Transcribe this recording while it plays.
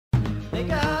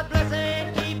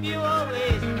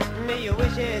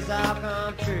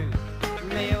come true.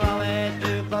 May you always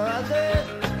do for others,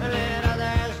 and let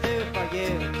others do for you.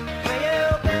 May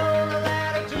you build a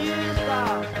ladder to the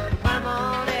stars, and climb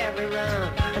on every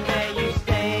run, and may you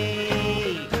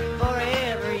stay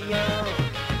forever young.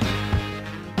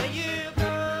 May you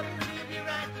come to be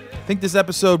right to I think this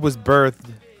episode was birthed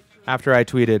after I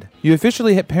tweeted, "You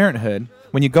officially hit parenthood."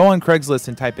 When you go on Craigslist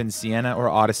and type in Sienna or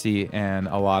Odyssey, and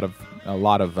a lot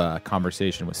of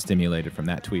conversation was stimulated from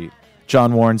that tweet.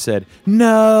 John Warren said,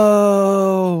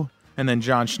 "No," and then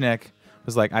John Schneck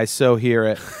was like, "I so hear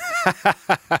it."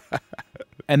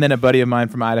 And then a buddy of mine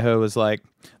from Idaho was like,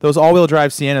 "Those all-wheel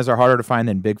drive Siennas are harder to find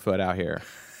than Bigfoot out here."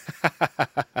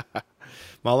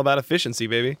 I'm all about efficiency,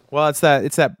 baby. Well, it's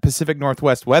that Pacific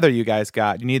Northwest weather you guys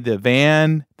got. You need the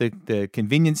van, the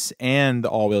convenience, and the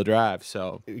all-wheel drive.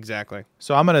 So Exactly.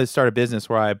 I'm going to start a business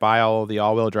where I buy all the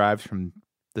all-wheel drives from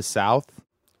the South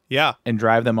Yeah. and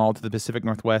drive them all to the Pacific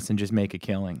Northwest and just make a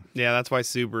killing. Yeah, that's why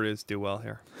Subarus do well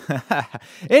here.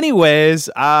 Anyways,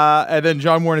 and then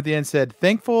John Warren at the end said,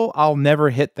 "Thankful I'll never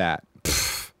hit that."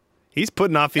 He's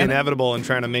putting off the inevitable and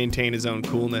trying to maintain his own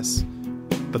coolness.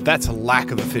 But that's a lack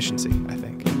of efficiency, I think.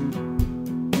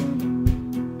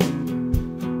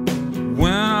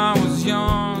 When I was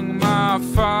young, my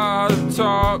father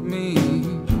taught me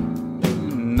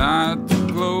not to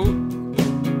gloat.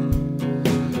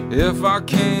 If I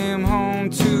came home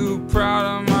too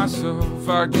proud of myself,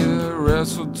 I'd get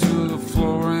wrestled to the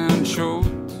floor and choked.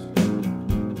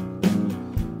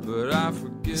 But I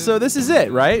forget. So this is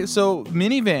it, right? So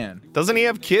minivan. Doesn't he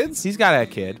have kids? He's got a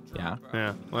kid. Yeah.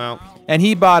 Yeah, well, And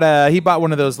he bought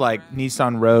one of those like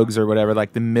Nissan Rogues or whatever,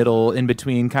 like the middle in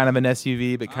between kind of an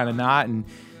SUV, but kind of not. And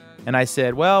I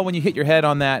said, well, when you hit your head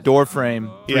on that door frame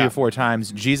 3 Yeah. or 4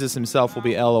 times, Jesus himself will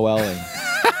be LOLing.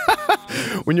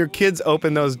 when your kids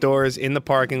open those doors in the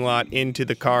parking lot into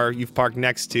the car you've parked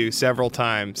next to several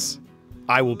times,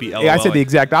 I will be LOLing. I said the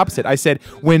exact opposite. I said,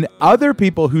 when other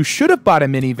people who should have bought a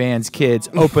minivan's kids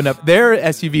open up their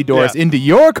SUV doors Yeah. into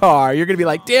your car, you're going to be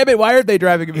like, damn it, why aren't they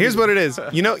driving a minivan? Here's what it is.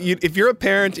 If you're a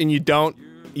parent and you don't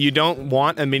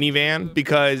want a minivan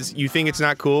because you think it's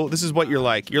not cool, this is what you're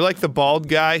like. You're like the bald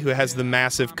guy who has the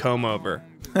massive comb over.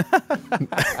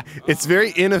 It's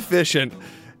very inefficient,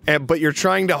 but you're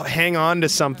trying to hang on to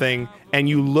something and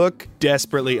you look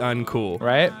desperately uncool.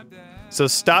 Right? So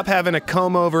stop having a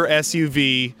comb-over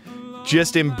SUV.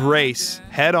 Just embrace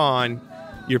head-on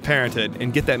your parenthood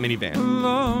and get that minivan.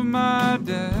 Love my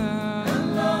dad. I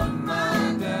love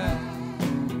my dad.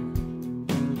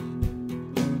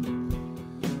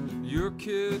 Your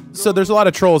kid. So there's a lot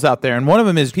of trolls out there, and one of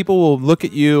them is people will look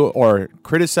at you or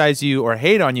criticize you or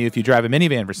hate on you if you drive a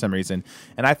minivan for some reason.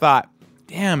 And I thought,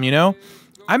 damn,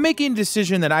 I'm making a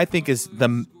decision that I think is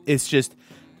just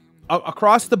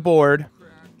across the board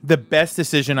the best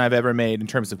decision I've ever made in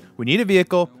terms of we need a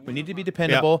vehicle, we need to be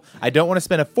dependable. Yep. I don't want to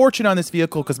spend a fortune on this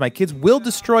vehicle because my kids will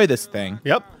destroy this thing.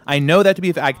 Yep. I know that to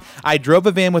be a fact. I drove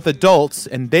a van with adults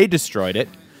and they destroyed it.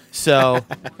 So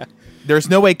there's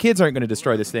no way kids aren't going to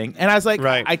destroy this thing. And I was like,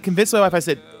 Right. I convinced my wife, I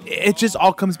said, it just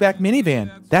all comes back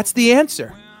minivan. That's the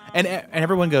answer. And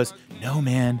everyone goes, no,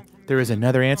 man, there is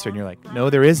another answer. And you're like, no,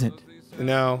 there isn't.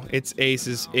 No, it's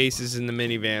aces in the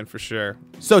minivan for sure.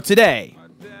 So today,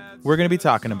 we're going to be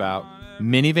talking about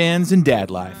minivans and dad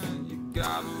life.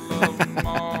 Gotta love them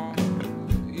all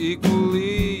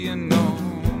equally,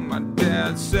 My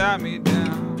dad sat me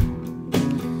down.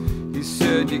 He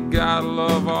said, you gotta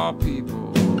love all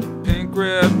people, pink,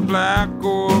 red, black,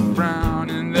 or brown.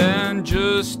 And then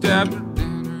just after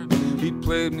dinner, he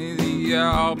played me the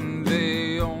album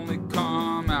They Only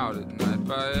Come Out at Night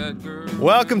by Edgar.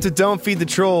 Welcome to Don't Feed the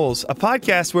Trolls, a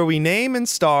podcast where we name and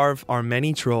starve our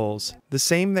many trolls, the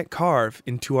same that carve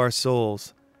into our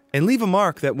souls, and leave a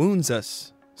mark that wounds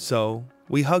us. So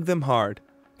we hug them hard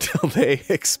till they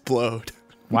explode.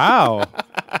 Wow.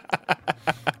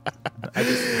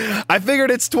 I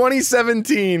figured it's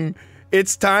 2017.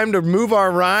 It's time to move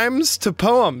our rhymes to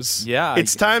poems. Yeah.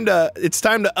 It's time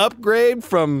to upgrade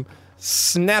from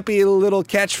snappy little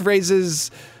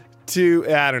catchphrases to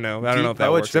I don't know if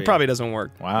that works. poetry. That probably doesn't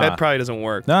work. Wow. That probably doesn't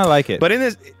work. No, I like it. But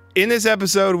in this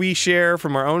episode, we share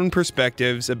from our own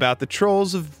perspectives about the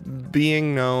trolls of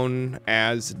being known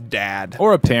as dad.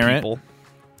 Or a to parent. people.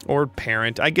 Or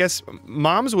parent. I guess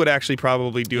moms would actually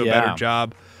probably do a Yeah. better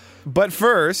job. But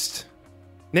first,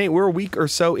 Nate, we're a week or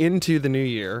so into the new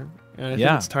year. And I think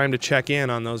Yeah. it's time to check in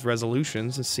on those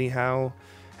resolutions and see how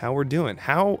we're doing.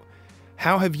 How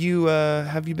have you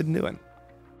been doing?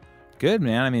 Good,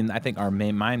 man. I mean, I think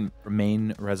my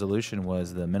main resolution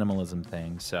was the minimalism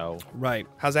thing. So Right.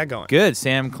 How's that going? good.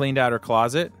 Sam cleaned out her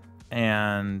closet,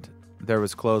 and there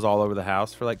was clothes all over the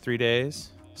house for like 3 days.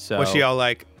 So Was she all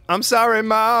like, I'm sorry,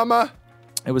 mama.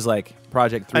 it was like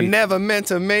Project 3. I never meant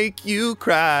to make you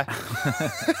cry.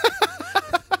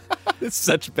 It's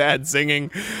such bad singing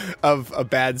of a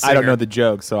bad singer. I don't know the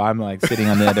joke, so I'm like sitting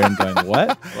on the other end going,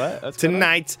 what? What? What's going on?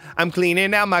 Tonight, I'm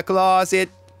cleaning out my closet.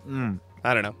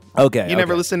 I don't know. Okay. You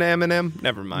never okay. listen to Eminem?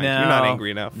 Never mind. No. You're not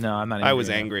angry enough. No, I'm not angry. I was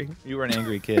enough. angry. You were an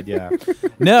angry kid, yeah.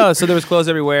 No, so there was clothes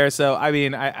everywhere. So, I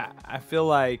mean, I feel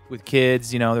like with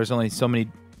kids, you know, there's only so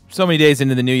many days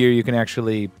into the new year you can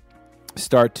actually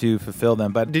start to fulfill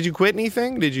them. But, Did you quit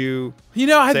anything? Did you you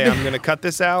know, I've say, been, I'm going to cut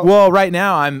this out? well, right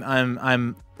now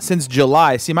I'm since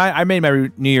July. See, I made my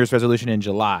New Year's resolution in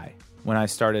July when I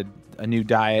started a new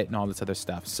diet and all this other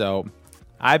stuff. So,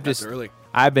 That's early.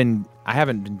 I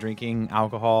haven't been drinking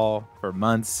alcohol for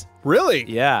months. Really?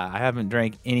 Yeah, I haven't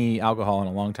drank any alcohol in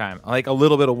a long time. Like a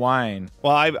little bit of wine.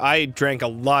 Well, I drank a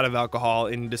lot of alcohol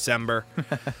in December.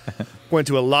 Went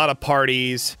to a lot of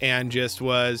parties and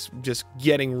was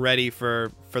getting ready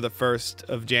for the 1st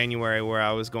of January where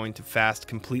I was going to fast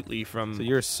completely from. So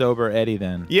you're sober Eddie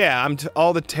then. Yeah,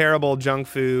 all the terrible junk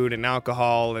food and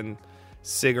alcohol and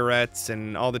cigarettes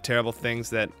and all the terrible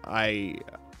things that I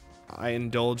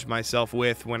indulge myself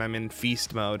with when I'm in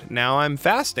feast mode. Now I'm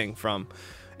fasting from,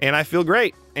 and I feel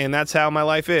great. And that's how my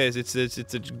life is. It's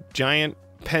a giant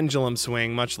pendulum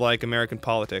swing, much like American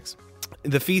politics.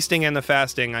 The feasting and the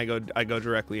fasting, I go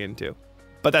directly into,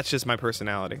 but that's just my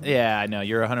personality. Yeah, I know.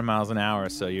 You're 100 miles an hour,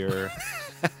 so you're.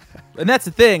 And that's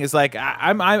the thing. Is like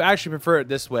I actually prefer it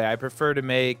this way. I prefer to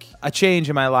make a change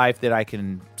in my life that I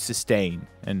can sustain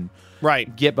and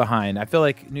Right. get behind. I feel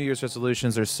like New Year's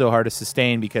resolutions are so hard to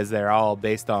sustain because they're all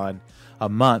based on a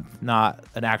month, not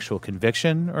an actual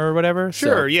conviction or whatever.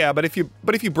 Sure, So, yeah, but if you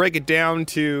break it down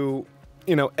to,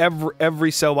 you know,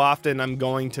 every so often I'm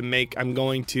going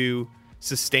to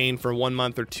sustain for 1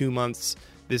 month or 2 months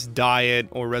this diet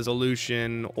or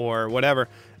resolution or whatever,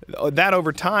 that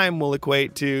over time will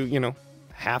equate to, you know,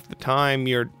 half the time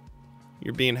you're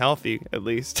being healthy, at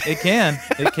least. It can.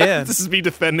 This is me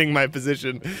defending my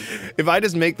position. If I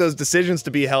just make those decisions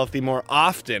to be healthy more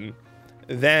often,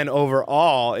 then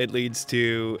overall it leads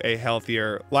to a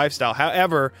healthier lifestyle.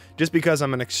 However, just because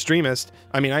I'm an extremist,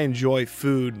 I mean, I enjoy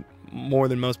food more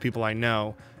than most people I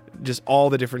know. Just all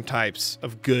the different types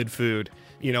of good food.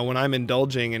 You know, when I'm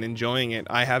indulging and enjoying it,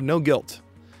 I have no guilt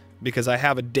because I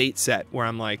have a date set where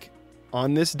I'm like,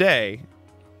 on this day,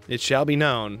 it shall be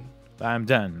known I'm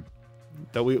done.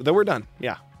 that we're done.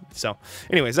 Yeah. So,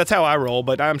 anyways, that's how I roll.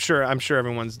 But I'm sure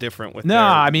everyone's different with. No, their,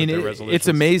 I mean with their it's resolutions.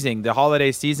 amazing. The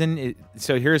holiday season.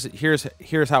 So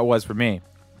here's how it was for me.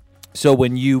 So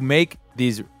when you make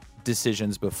these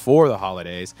decisions before the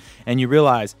holidays and you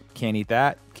realize can't eat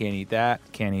that, can't eat that,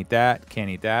 can't eat that, can't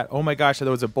eat that. Oh my gosh, there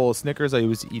was a bowl of Snickers. I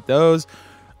used to eat those.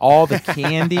 All the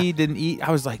candy didn't eat.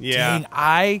 I was like, Yeah. dang,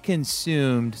 I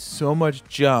consumed so much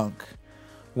junk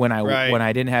when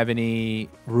I didn't have any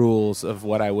rules of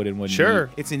what I would and wouldn't Sure.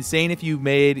 eat. It's insane if you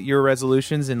made your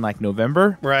resolutions in like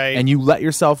November, Right. and you let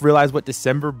yourself realize what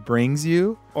December brings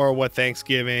you. or what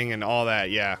Thanksgiving and all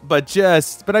that. Yeah. But I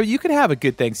mean, you could have a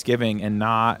good Thanksgiving and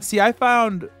not. See, I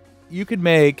found you could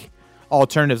make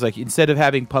alternatives. Like instead of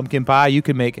having pumpkin pie, you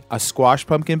could make a squash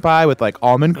pumpkin pie with like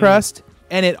almond crust,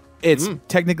 and it's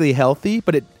technically healthy,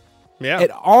 but Yeah.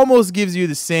 it almost gives you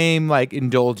the same like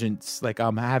indulgence. Like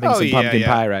I'm having Oh, some yeah, pumpkin yeah.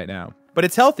 pie right now, but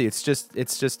it's healthy. It's just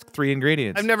 3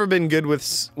 ingredients. I've never been good with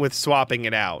swapping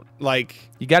it out. Like,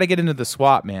 You got to get into the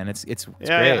swap, man. It's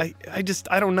yeah, great.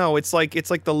 I don't know. It's like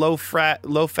the low fat,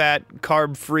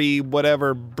 carb free,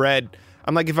 whatever bread.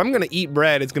 I'm like, if I'm gonna eat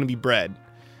bread, it's gonna be bread.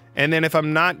 And then if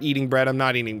I'm not eating bread, I'm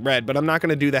not eating bread. But I'm not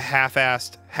gonna do the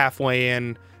half-assed, halfway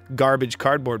in garbage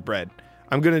cardboard bread.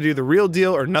 I'm gonna do the real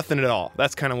deal or nothing at all.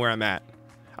 That's kind of where I'm at.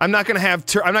 I'm not gonna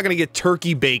I'm not gonna get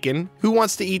turkey bacon. Who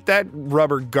wants to eat that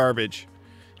rubber garbage?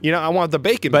 You know, I want the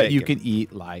bacon. But bacon. you can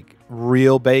eat like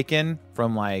real bacon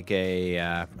from like a,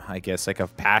 I guess like a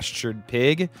pastured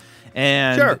pig,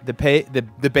 and Sure.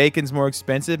 the bacon's more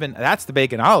expensive, and that's the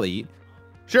bacon I'll eat.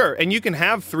 Sure, and you can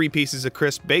have 3 pieces of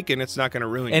crisp bacon. It's not going to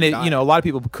ruin And your it, diet. you know, a lot of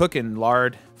people cook in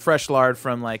fresh lard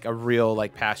from like a real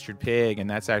like pastured pig, and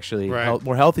that's actually Right.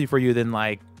 more healthy for you than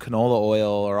like canola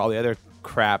oil or all the other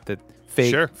crap that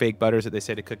Sure. fake butters that they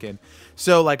say to cook in.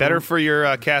 So like Better for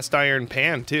your cast iron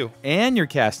pan too. and your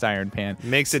cast iron pan.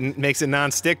 Makes it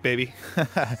non-stick, baby.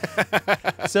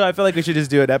 So I feel like we should just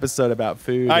do an episode about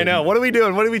food. I and- know. What are we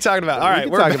doing? What are we talking about? All right,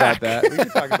 we we're can talk back. about that. We can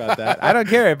talk about that. I don't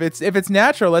care if it's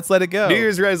natural. Let's let it go. New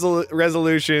Year's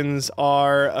resolutions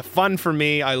are fun for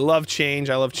me. I love change.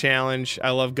 I love challenge.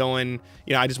 I love going.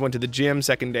 You know, I just went to the gym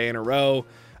second day in a row.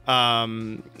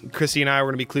 Chrissy and I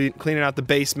were going to be cleaning out the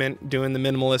basement, doing the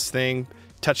minimalist thing,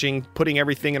 putting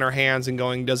everything in our hands and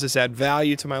going, does this add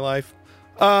value to my life?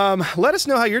 Let us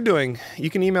know how you're doing. You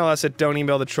can email us at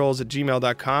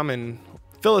don'temailthetrolls@gmail.com and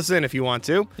fill us in if you want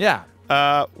to. Yeah.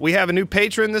 We have a new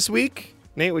patron this week.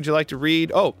 Nate, would you like to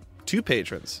read? Oh, 2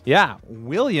 patrons. Yeah.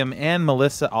 William and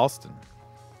Melissa Alston.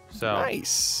 So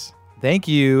Nice. thank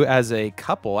you as a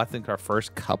couple. I think our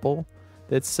first couple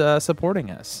that's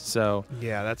supporting us. So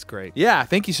Yeah, that's great. yeah,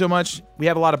 thank you so much. We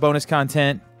have a lot of bonus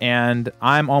content, and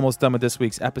I'm almost done with this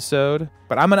week's episode.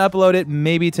 But I'm going to upload it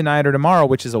maybe tonight or tomorrow,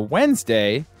 which is a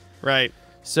Wednesday. Right.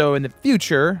 So in the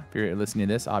future, if you're listening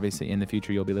to this, obviously in the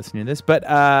future you'll be listening to this,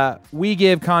 but we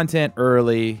give content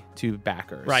early to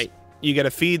backers. Right. You get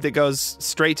a feed that goes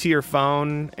straight to your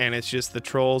phone, and it's just the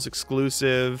Trolls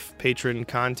exclusive patron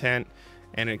content,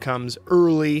 and it comes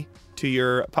early to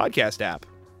your podcast app,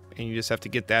 and you just have to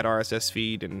get that RSS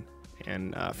feed and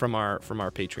from our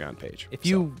Patreon page. If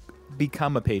you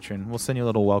become a patron, we'll send you a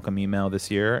little welcome email this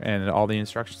year and all the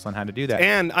instructions on how to do that.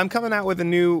 And I'm coming out with a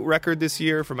new record this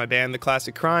year for my band, The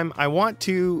Classic Crime. I want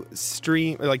to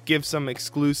give some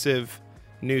exclusive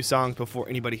new songs before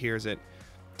anybody hears it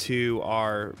to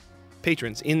our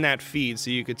patrons in that feed, so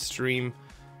you could stream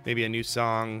maybe a new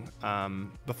song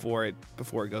before it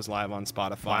goes live on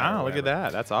Spotify. Wow, or look at whatever.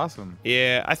 that. That's awesome.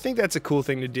 Yeah, I think that's a cool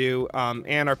thing to do.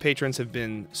 And our patrons have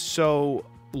been so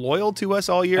loyal to us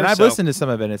all year. And I've so listened to some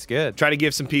of it. It's good. try to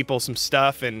give some people some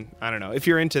stuff, and I don't know if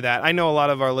you're into that. I know a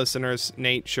lot of our listeners,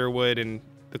 Nate Sherwood and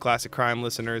the Classic Crime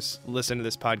listeners, listen to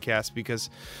this podcast because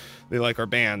they like our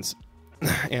bands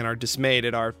and are dismayed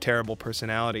at our terrible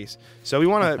personalities. So we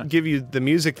want to give you the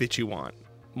music that you want,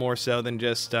 more so than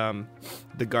just the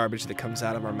garbage that comes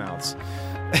out of our mouths.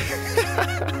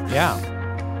 Yeah.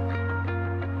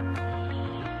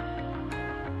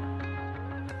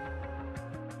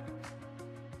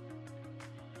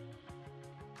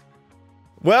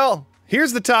 Well,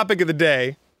 here's the topic of the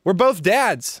day. We're both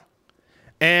dads.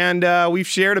 And we've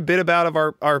shared a bit about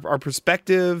our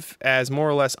perspective as more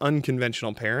or less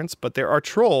unconventional parents, but there are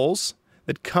trolls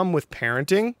that come with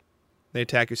parenting. They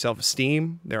attack your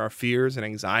self-esteem. There are fears and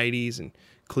anxieties and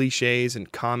cliches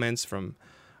and comments from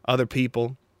other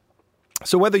people.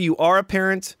 So whether you are a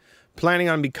parent, planning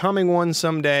on becoming one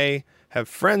someday, have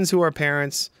friends who are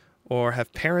parents, or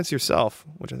have parents yourself,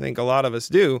 which I think a lot of us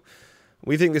do,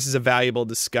 we think this is a valuable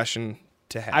discussion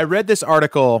to have. I read this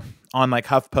article on like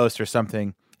HuffPost or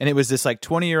something, and it was this like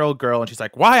 20-year-old girl, and she's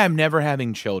like, "Why I'm never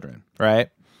having children," right?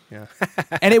 Yeah.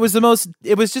 And it was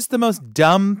just the most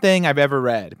dumb thing I've ever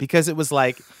read, because it was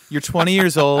like, you're 20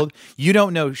 years old, you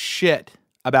don't know shit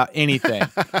about anything,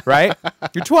 right?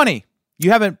 You're 20.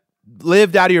 You haven't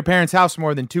lived out of your parents' house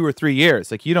more than 2 or 3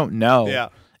 years. Like, you don't know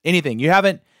anything. You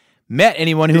haven't met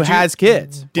anyone who has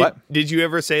kids. Did you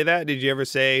ever say that? Did you ever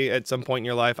say at some point in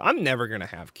your life, I'm never going to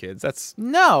have kids?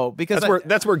 No, because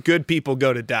That's where good people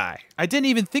go to die. I didn't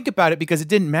even think about it because it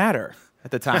didn't matter at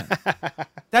the time.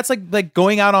 That's like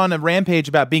going out on a rampage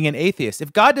about being an atheist.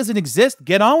 If God doesn't exist,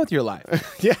 get on with your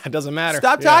life. Yeah, it doesn't matter.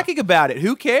 Stop talking about it.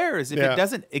 Who cares if it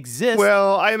doesn't exist?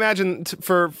 Well, I imagine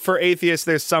for atheists,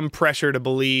 there's some pressure to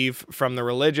believe from the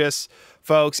religious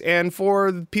folks. And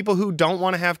for people who don't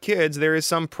want to have kids, there is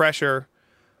some pressure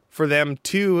for them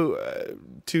to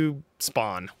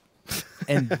spawn.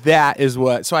 And that is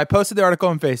what. So I posted the article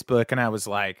on Facebook, and I was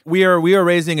like, we are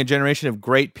raising a generation of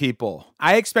great people.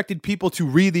 I expected people to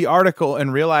read the article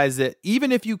and realize that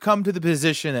even if you come to the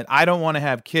position that I don't want to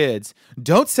have kids,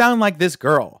 don't sound like this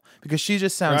girl, because she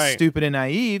just sounds stupid and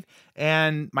naive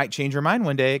and might change her mind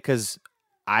one day, because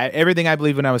everything I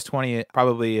believed when I was 20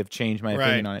 probably have changed my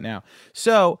opinion on it now.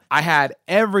 So I had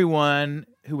everyone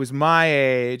who was my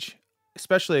age,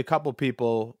 especially a couple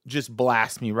people, just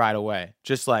blast me right away.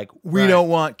 Just like, we don't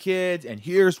want kids, and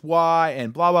here's why,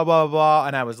 and blah, blah, blah, blah.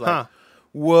 And I was like,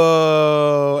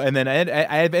 whoa. And then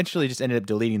I eventually just ended up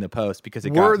deleting the post because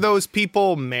it Were those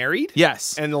people married?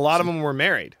 Yes. And a lot of them were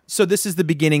married. So this is the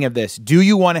beginning of this. Do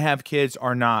you want to have kids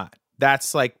or not?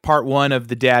 That's like part 1 of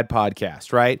the Dad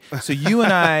podcast, right? So you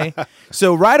and I,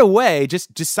 so right away,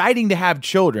 just deciding to have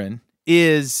children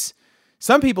is...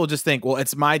 Some people just think, well,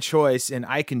 it's my choice and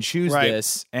I can choose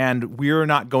this, and we're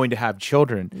not going to have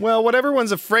children. Well, what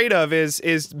everyone's afraid of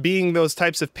is being those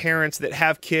types of parents that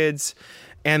have kids,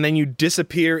 and then you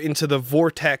disappear into the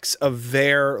vortex of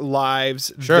their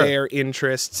lives, their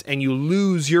interests, and you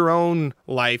lose your own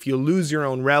life, you lose your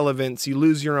own relevance, you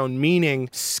lose your own meaning.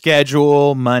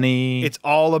 Schedule, money. It's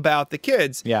all about the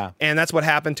kids. Yeah. And that's what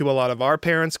happened to a lot of our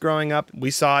parents growing up. We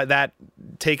saw that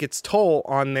take its toll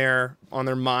on their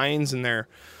minds and their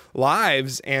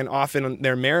lives, and often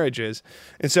their marriages.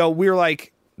 And so we were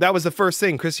like, that was the first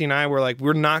thing. Christy and I were like,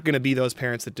 we're not going to be those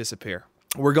parents that disappear.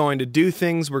 We're going to do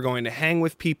things. We're going to hang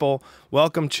with people,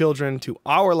 welcome children to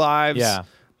our lives. Yeah.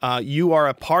 You are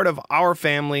a part of our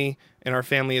family, and our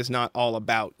family is not all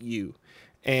about you.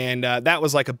 And that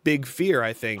was like a big fear,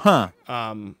 I think.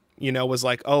 Was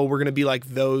like, oh, we're going to be like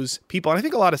those people. And I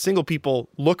think a lot of single people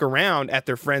look around at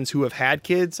their friends who have had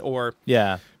kids, or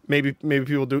maybe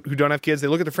people who don't have kids. They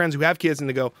look at their friends who have kids and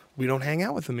they go, we don't hang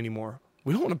out with them anymore.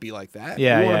 We don't want to be like that. We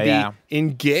want to be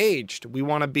engaged. We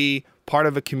want to be part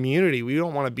of a community. We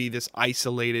don't want to be this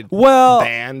isolated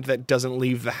band that doesn't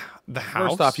leave the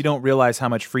house. First off, you don't realize how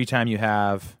much free time you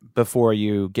have before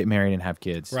you get married and have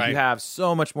kids. Right. You have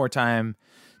so much more time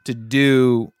to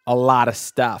do a lot of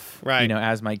stuff. Right.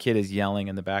 As my kid is yelling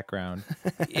in the background.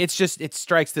 It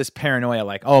strikes this paranoia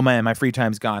like, oh man, my free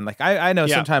time's gone. Like I know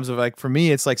sometimes for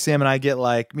me, it's like Sam and I get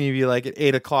like maybe like at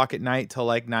 8:00 at night till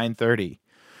like 9:30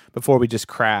 before we just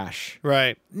crash.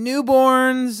 Right.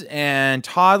 Newborns and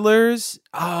toddlers.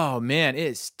 Oh man,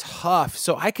 it's tough.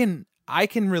 So I can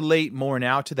relate more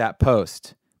now to that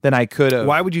post than I could have.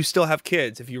 Why would you still have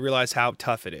kids if you realize how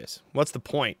tough it is? What's the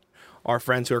point? Our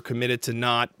friends who are committed to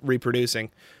not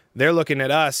reproducing, they're looking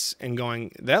at us and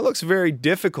going, that looks very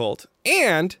difficult.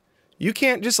 And you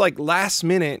can't just like last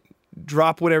minute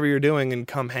drop whatever you're doing and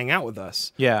come hang out with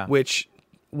us. Yeah. Which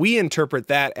we interpret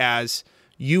that as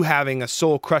you having a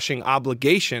soul-crushing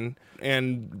obligation,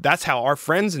 and that's how our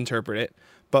friends interpret it.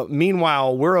 But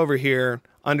meanwhile, we're over here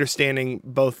understanding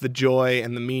both the joy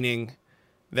and the meaning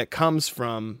that comes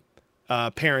from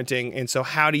parenting. And so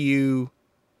how do you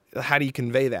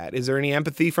convey that? Is there any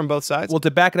empathy from both sides? Well, to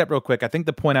back it up real quick, I think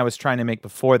the point I was trying to make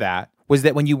before that was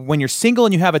that when you're single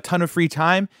and you have a ton of free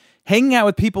time, hanging out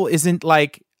with people isn't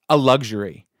like a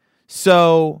luxury.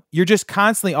 So you're just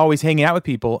constantly always hanging out with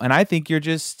people, and I think you're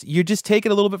just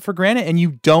taking a little bit for granted, and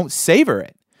you don't savor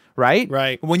it, right?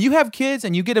 Right. When you have kids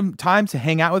and you get time to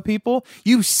hang out with people,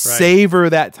 you savor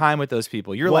that time with those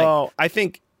people. I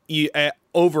think you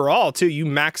overall too, you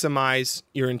maximize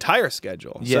your entire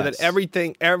schedule so that every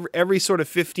sort of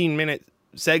 15-minute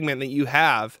segment that you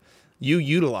have, you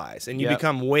utilize and you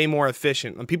become way more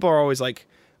efficient. And people are always like,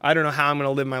 I don't know how I'm going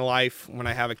to live my life when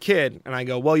I have a kid. And I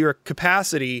go, well, your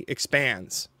capacity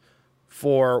expands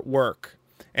for work.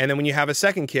 And then when you have a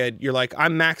second kid, you're like,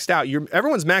 I'm maxed out.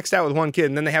 Everyone's maxed out with one kid,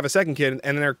 and then they have a second kid,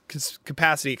 and then their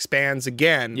capacity expands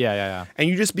again. Yeah. And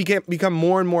you just become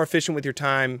more and more efficient with your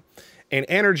time and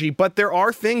energy. But there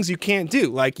are things you can't do.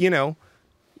 Like, Dan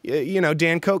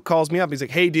Koch calls me up. He's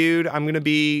like, hey, dude, I'm going to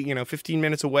be, 15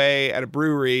 minutes away at a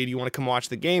brewery. Do you want to come watch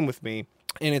the game with me?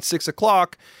 And it's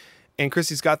 6:00. And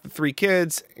Christy's got the 3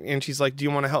 kids, and she's like, do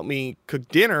you want to help me cook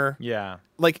dinner? Yeah.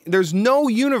 Like, there's no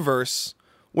universe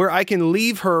where I can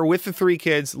leave her with the 3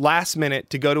 kids last minute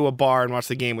to go to a bar and watch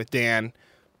the game with Dan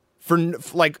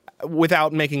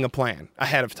without making a plan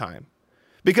ahead of time.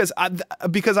 Because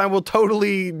I will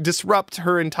totally disrupt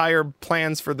her entire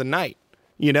plans for the night.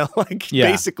 Now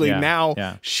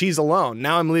she's alone.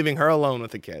 Now I'm leaving her alone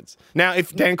with the kids. Now,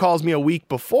 if Dan calls me a week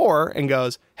before and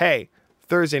goes, hey,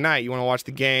 Thursday night, you want to watch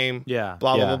the game? Yeah.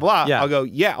 Blah, blah, blah, blah. Yeah. I'll go,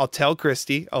 I'll tell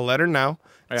Christy. I'll let her know.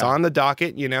 It's on the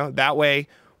docket, that way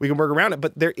we can work around it.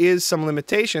 But there is some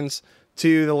limitations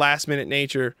to the last minute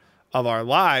nature of our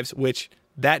lives, which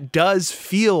that does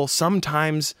feel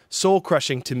sometimes soul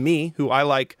crushing to me, who I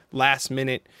like last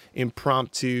minute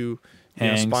impromptu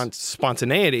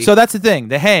spontaneity. So that's the thing,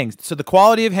 the hangs. So the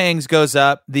quality of hangs goes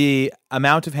up, the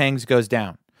amount of hangs goes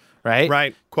down, right?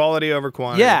 Right. Quality over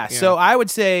quantity. Yeah. So I would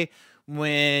say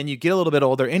when you get a little bit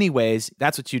older anyways,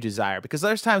 that's what you desire. Because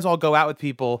there's times I'll go out with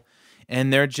people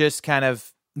and they're just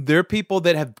they're people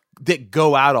that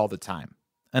go out all the time.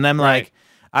 And I'm like,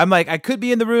 I could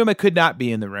be in the room, I could not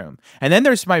be in the room. And then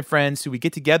there's my friends who we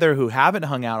get together who haven't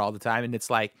hung out all the time, and it's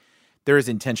like there's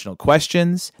intentional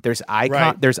questions, there's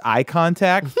eye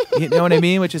contact, you know what I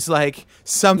mean? Which is like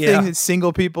something that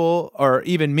single people, or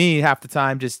even me half the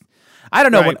time, just I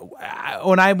don't know.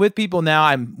 When I'm with people now,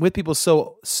 I'm with people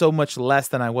so much less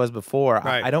than I was before.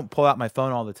 Right. I don't pull out my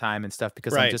phone all the time and stuff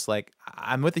because I'm just like,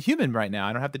 I'm with a human right now.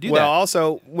 I don't have to do that. Well,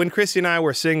 also, when Christy and I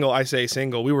were single, I say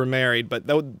single, we were married, but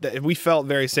we felt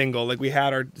very single. Like, we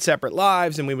had our separate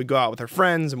lives and we would go out with our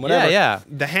friends and whatever. Yeah.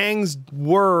 The hangs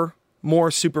were more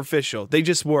superficial. They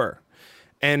just were.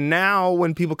 And now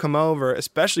when people come over,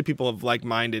 especially people of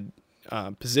like-minded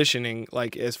positioning,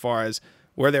 like as far as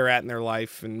where they're at in their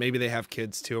life, and maybe they have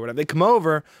kids too or whatever. They come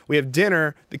over, we have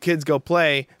dinner, the kids go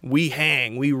play, we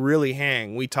hang, we really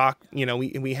hang, we talk,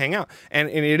 we hang out, and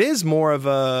it is more of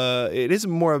a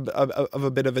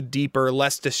bit of a deeper,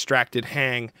 less distracted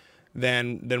hang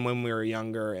than when we were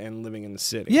younger and living in the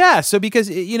city. Yeah, so because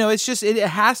it's just it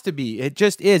has to be, it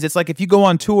just is. It's like if you go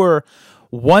on tour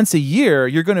once a year,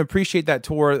 you're going to appreciate that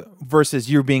tour versus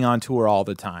you being on tour all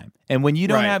the time. And when you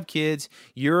don't Right. have kids,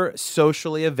 you're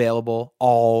socially available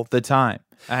all the time.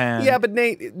 And Yeah, but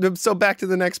Nate, so back to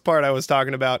the next part I was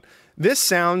talking about. This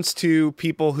sounds to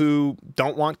people who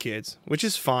don't want kids, which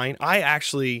is fine. I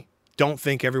actually don't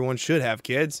think everyone should have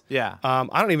kids. Yeah.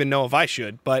 I don't even know if I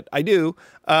should, but I do,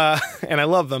 and I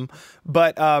love them.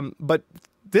 But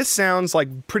this sounds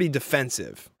like pretty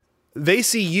defensive. They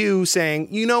see you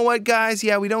saying, you know what, guys?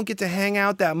 Yeah, we don't get to hang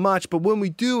out that much, but when we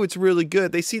do, it's really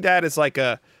good. They see that as like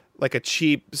a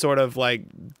cheap sort of like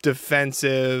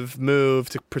defensive move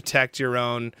to protect your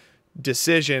own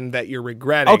decision that you're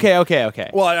regretting. Okay.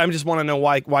 Well, I just want to know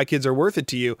why kids are worth it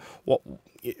to you. Well,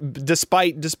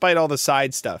 despite all the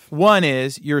side stuff. One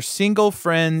is your single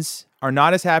friends are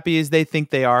not as happy as they think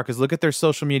they are because look at their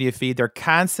social media feed. They're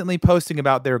constantly posting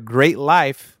about their great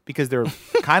life because they're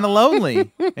kind of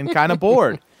lonely and kind of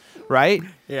bored, right?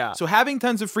 Yeah. So having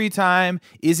tons of free time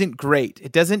isn't great.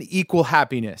 It doesn't equal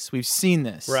happiness. We've seen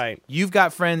this. Right. You've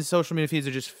got friends, social media feeds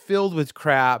are just filled with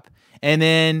crap. And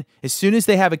then as soon as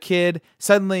they have a kid,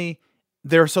 suddenly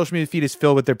their social media feed is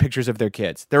filled with their pictures of their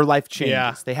kids. Their life changes.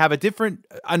 Yeah. They have a different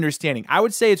understanding. I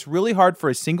would say it's really hard for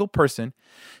a single person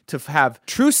to have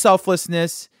true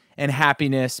selflessness and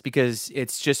happiness because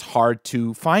it's just hard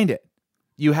to find it.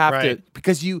 You have to, Right.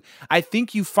 because I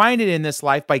think you find it in this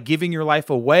life by giving your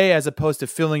life away as opposed to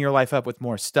filling your life up with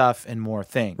more stuff and more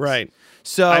things. Right.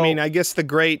 So, I mean, I guess the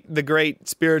great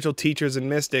spiritual teachers and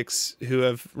mystics who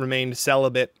have remained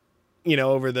celibate,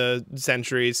 over the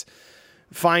centuries,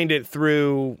 find it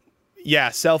through,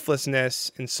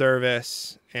 selflessness and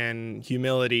service and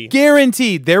humility.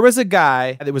 guaranteed. There was a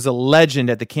guy that was a legend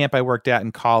at the camp I worked at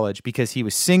in college because he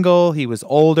was single, he was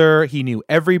older, he knew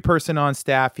every person on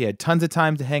staff, he had tons of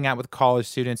time to hang out with college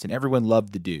students, and everyone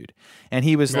loved the dude. And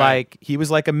he was Right.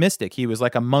 like a mystic. He was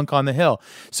like a monk on the hill.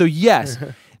 So yes,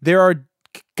 there are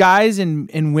guys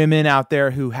and women out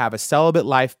there who have a celibate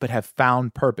life but have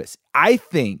found purpose. I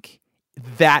think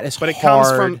that is But it hard.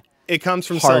 comes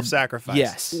from hard- self-sacrifice.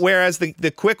 yes. Whereas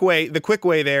the quick way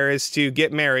there is to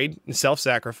get married,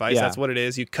 self-sacrifice. Yeah. That's what it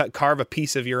is. You carve a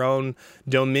piece of your own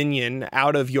dominion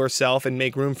out of yourself and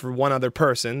make room for one other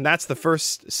person. That's the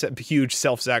first huge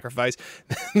self-sacrifice.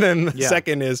 Then the Yeah.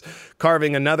 second is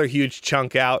carving another huge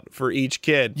chunk out for each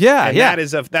kid. Yeah, and yeah.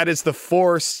 that is the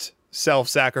forced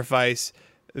self-sacrifice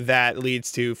that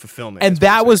leads to fulfillment. And is what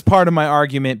I'm that saying. was part of my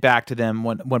argument back to them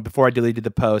when before I deleted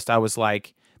the post. I was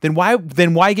like, then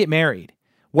why get married?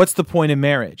 What's the point of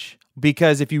marriage?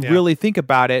 Because if you really think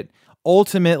about it,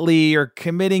 ultimately you're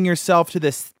committing yourself to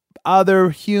this other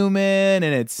human,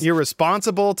 and it's You're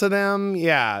responsible to them.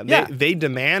 Yeah. Yeah. They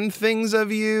demand things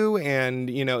of you. And,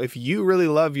 if you really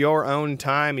love your own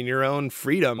time and your own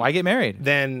freedom, why get married?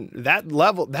 then that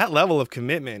level of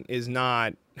commitment is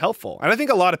not helpful. And I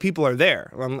think a lot of people are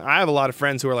there. I have a lot of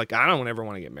friends who are like, I don't ever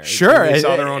want to get married. Sure. They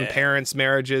saw their own parents'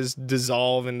 marriages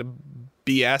dissolve into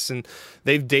BS, and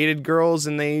they've dated girls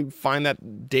and they find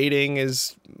that dating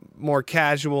is more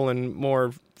casual and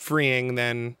more freeing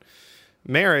than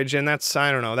marriage. And I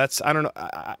don't know.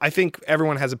 I think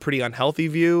everyone has a pretty unhealthy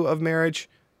view of marriage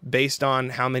based on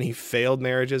how many failed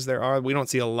marriages there are. We don't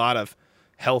see a lot of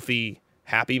healthy,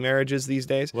 happy marriages these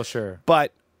days. Well, sure.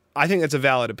 But I think that's a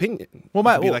valid opinion. Well,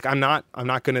 To be like, I'm not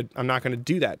gonna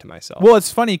do that to myself. Well, it's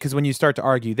funny because when you start to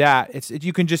argue that,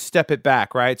 you can just step it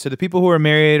back, right? So the people who are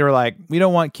married are like, we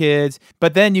don't want kids,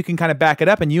 but then you can kind of back it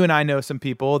up. And you and I know some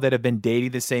people that have been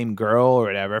dating the same girl or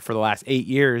whatever for the last 8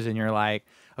 years, and you're like,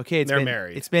 okay, They're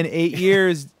married. It's been 8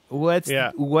 years. What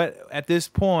at this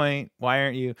point? Why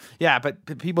aren't you? Yeah,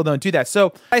 but people don't do that.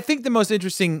 So I think the most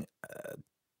interesting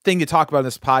thing to talk about in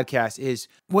this podcast is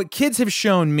what kids have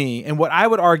shown me and what I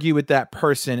would argue with that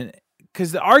person.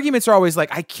 Because the arguments are always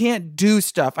like, I can't do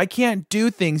stuff. I can't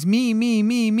do things.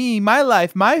 Me, my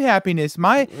life, my happiness,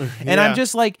 and I'm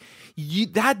just like,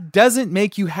 that doesn't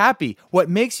make you happy. What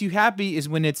makes you happy is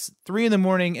when it's 3 a.m.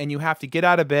 and you have to get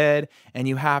out of bed and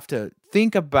you have to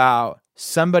think about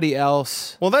somebody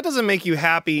else. Well, that doesn't make you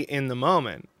happy in the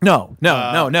moment. No,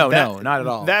 not at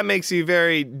all. That makes you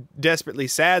very desperately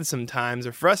sad sometimes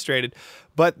or frustrated.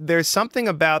 But there's something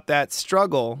about that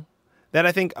struggle that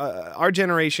I think our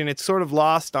generation, it's sort of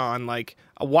lost on. Like,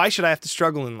 why should I have to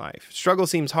struggle in life? Struggle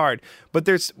seems hard. But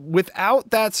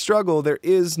without that struggle, there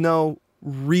is no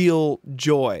real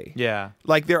joy. Yeah.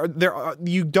 Like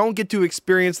you don't get to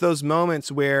experience those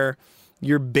moments where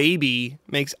your baby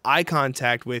makes eye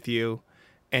contact with you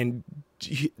and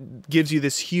gives you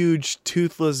this huge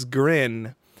toothless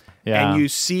grin. Yeah. And you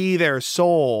see their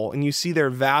soul and you see their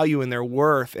value and their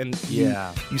worth. And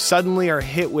Yeah. you suddenly are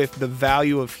hit with the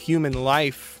value of human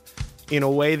life in a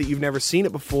way that you've never seen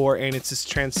it before, and it's this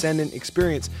transcendent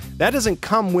experience. That doesn't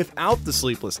come without the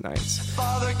sleepless nights.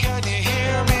 Father, can you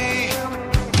hear me?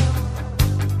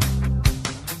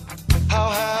 How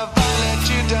have I let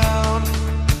you down?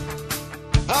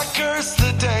 I curse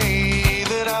the day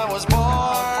that I was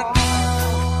born,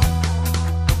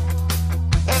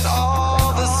 and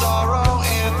all the sorrow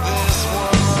in this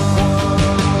world.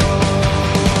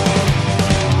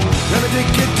 Let me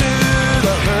take you to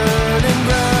the hurting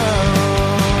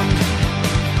ground,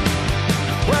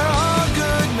 where all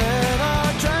good men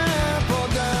are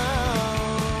trampled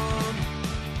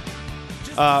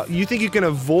down. You think you can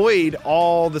avoid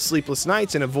all the sleepless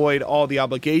nights and avoid all the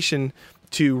obligation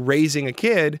to raising a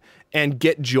kid and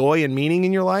get joy and meaning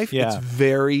in your life? Yeah. It's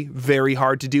very, very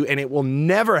hard to do, and it will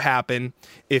never happen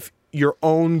if your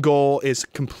own goal is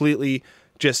completely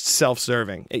just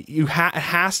self-serving. It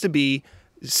has to be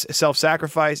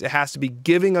self-sacrifice. It has to be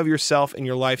giving of yourself and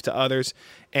your life to others,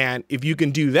 and if you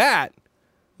can do that,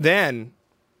 then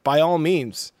by all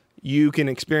means, you can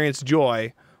experience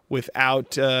joy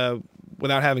without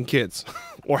having kids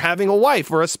or having a wife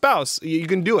or a spouse. You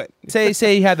can do it.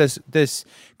 Say you had this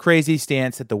crazy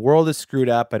stance that the world is screwed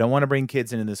up. I don't want to bring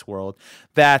kids into this world.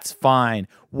 That's fine.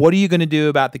 What are you going to do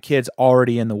about the kids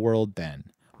already in the world then?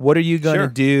 What are you going to Sure.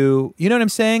 do? You know what I'm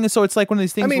saying? So it's like one of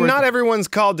these things. I mean, where not everyone's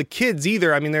called to kids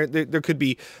either. I mean, there could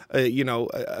be,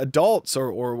 adults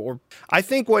or I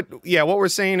think what we're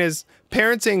saying is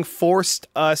parenting forced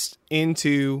us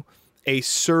into a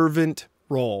servant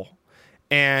role.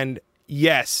 And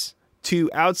yes,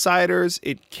 to outsiders,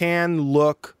 it can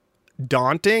look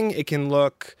daunting. It can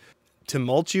look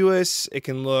tumultuous. It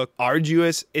can look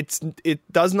arduous. It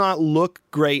does not look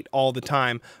great all the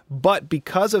time. But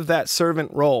because of that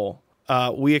servant role,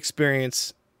 we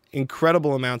experience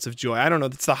incredible amounts of joy. I don't know.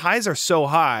 It's the highs are so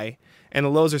high and the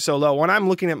lows are so low. When I'm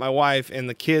looking at my wife and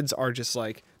the kids are just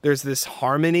like, there's this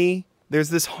harmony.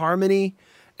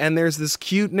 And there's this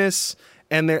cuteness.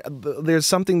 And there's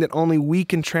something that only we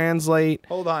can translate.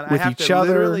 Hold on, with I have each to other.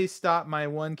 literally stop my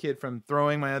one kid from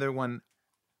throwing my other one.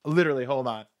 Literally, hold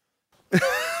on. Do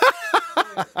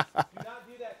not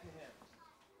do that to him.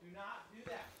 Do not do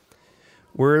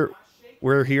that.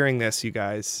 We're hearing this, you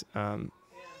guys.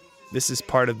 This is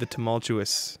part of the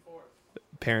tumultuous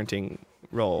parenting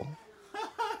role.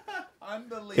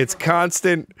 Unbelievable.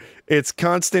 It's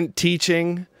constant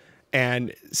teaching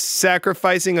and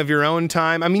sacrificing of your own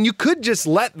time. I mean, you could just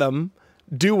let them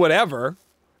do whatever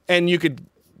and you could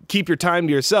keep your time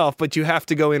to yourself, but you have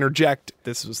to go interject.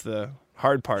 This was the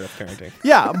hard part of parenting.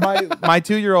 Yeah, my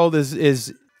 2-year-old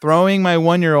is throwing my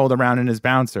 1-year-old around in his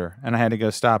bouncer, and I had to go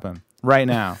stop him right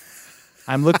now.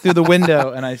 I'm looking through the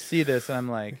window and I see this, and I'm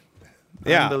like,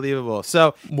 Yeah. unbelievable.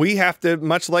 So We have to,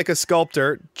 much like a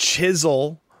sculptor,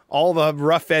 chisel all the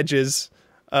rough edges,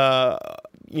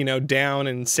 down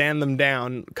and sand them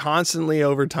down constantly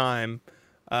over time,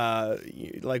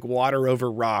 like water over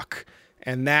rock.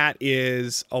 And that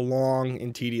is a long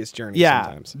and tedious journey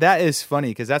sometimes. that is funny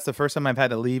because that's the first time I've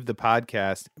had to leave the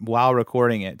podcast while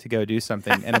recording it to go do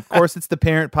something. And of course, it's the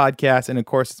parent podcast, and of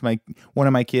course, it's one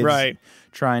of my kids Right.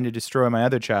 trying to destroy my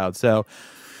other child. So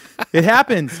it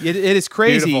happens. It is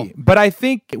crazy. Beautiful. But I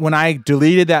think when I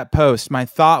deleted that post, my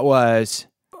thought was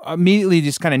immediately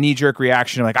just kind of knee-jerk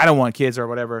reaction, like I don't want kids or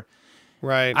whatever.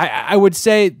 Right. I would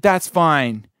say that's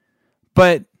fine,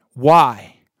 but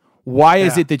why? Why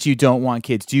is Yeah. it that you don't want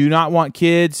kids? Do you not want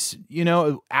kids?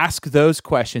 Ask those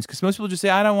questions because most people just say,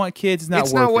 "I don't want kids." It's not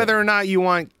It's worth not whether it. or not you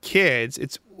want kids.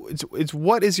 It's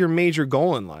what is your major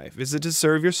goal in life? Is it to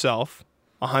serve yourself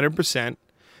 100%?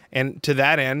 And to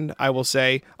that end, I will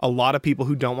say a lot of people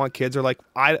who don't want kids are like,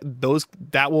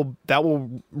 that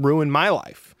will ruin my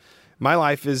life. My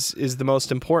life is the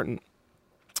most important.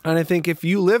 And I think if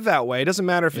you live that way, it doesn't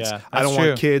matter if it's Yeah, I don't that's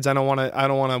want true. kids, I don't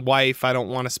want a wife, I don't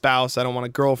want a spouse, I don't want a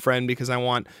girlfriend because I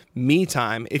want me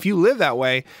time. If you live that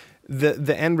way,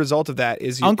 the end result of that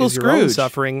is, Uncle is your own Scrooge.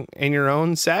 suffering and your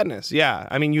own sadness. Yeah,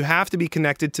 I mean, you have to be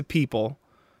connected to people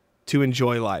to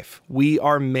enjoy life. We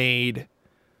are made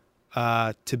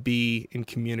to be in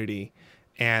community,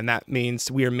 and that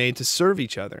means we are made to serve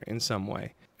each other in some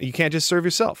way. You can't just serve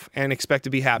yourself and expect to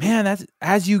be happy. Man, that's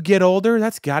as you get older,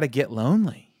 that's got to get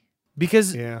lonely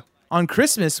because Yeah. on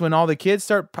Christmas when all the kids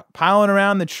start piling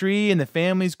around the tree and the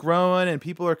family's growing and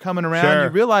people are coming around, Sure. you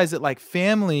realize that like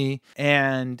family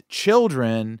and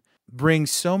children bring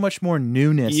so much more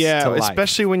newness Yeah, to life.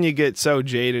 especially when you get so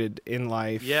jaded in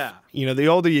life. Yeah. The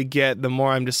older you get, the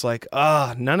more I'm just like,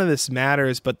 none of this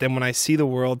matters. But then when I see the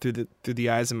world through the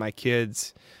eyes of my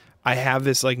kids, I have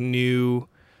this like new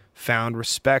found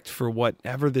respect for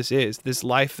whatever this is, this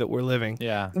life that we're living.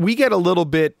 Yeah. We get a little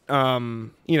bit,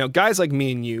 guys like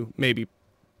me and you, maybe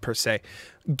per se,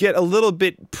 get a little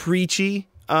bit preachy,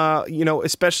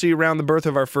 especially around the birth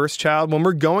of our first child. When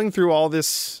we're going through all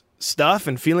this stuff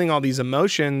and feeling all these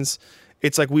emotions,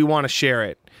 it's like we want to share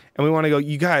it. And we want to go,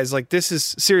 you guys, like, this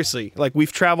is seriously, like,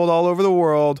 we've traveled all over the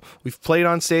world. We've played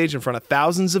on stage in front of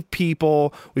thousands of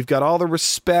people. We've got all the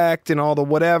respect and all the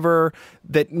whatever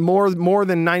that more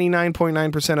than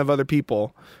 99.9% of other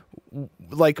people,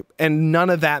 like, and none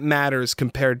of that matters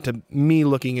compared to me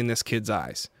looking in this kid's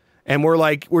eyes. And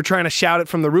we're trying to shout it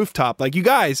from the rooftop. Like, you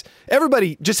guys,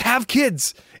 everybody, just have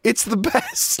kids. It's the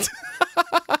best.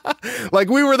 Like,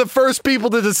 we were the first people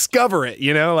to discover it,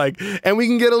 and we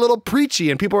can get a little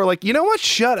preachy and people are like, you know what?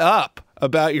 Shut up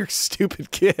about your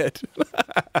stupid kid.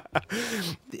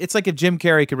 It's like if Jim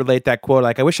Carrey could relate that quote,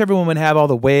 like, I wish everyone would have all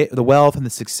the wealth and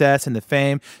the success and the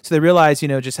fame, so they realize,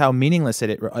 just how meaningless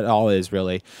it all is,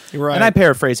 really. Right. And I'm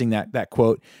paraphrasing that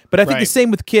quote. But I think the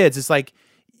same with kids. It's like,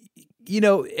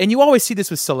 and you always see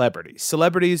this with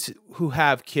celebrities who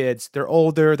have kids. They're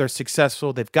older, they're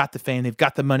successful, they've got the fame, they've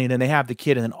got the money, and then they have the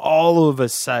kid, and then all of a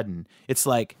sudden, it's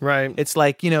like, it's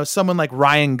like, someone like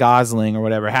Ryan Gosling or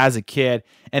whatever has a kid,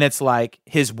 and it's like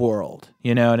his world.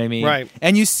 You know what I mean? Right.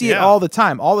 And you see it all the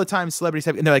time. All the time celebrities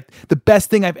have, and they're like, the best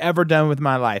thing I've ever done with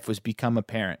my life was become a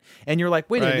parent. And you're like,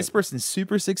 wait a minute, this person's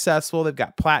super successful. They've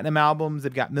got platinum albums.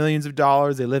 They've got millions of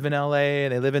dollars. They live in LA.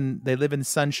 They live in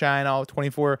sunshine all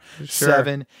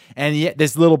 24/7. And yet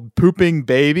this little pooping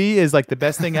baby is like the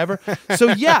best thing ever.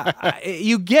 So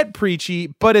you get preachy,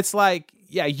 but it's like,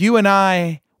 you and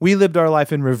I, we lived our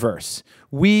life in reverse.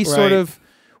 We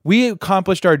we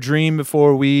accomplished our dream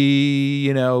before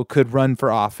we, could run for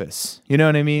office. You know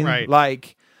what I mean? Right.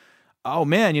 Like, oh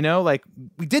man, like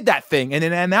we did that thing.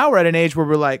 And now we're at an age where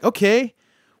we're like, okay,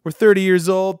 we're 30 years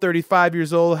old, 35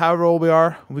 years old, however old we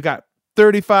are. We got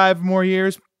 35 more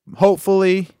years,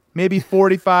 hopefully, maybe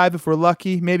 45 if we're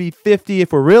lucky, maybe 50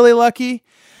 if we're really lucky.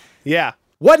 Yeah.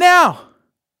 What now?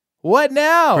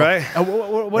 Right. I'm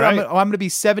going to be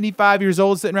 75 years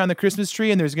old sitting around the Christmas tree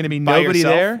and there's going to be By nobody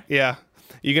yourself? there. Yeah.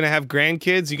 You're going to have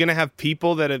grandkids. You're going to have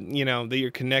people that, that you're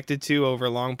connected to over a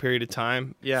long period of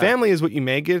time. Yeah. Family is what you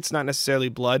make it. It's not necessarily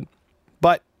blood,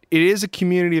 but it is a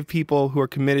community of people who are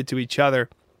committed to each other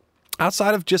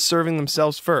outside of just serving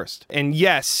themselves first. And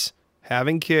yes,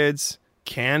 having kids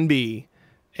can be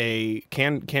a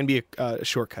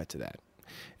shortcut to that.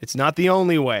 It's not the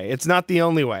only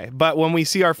way. But when we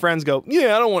see our friends go, I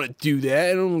don't want to do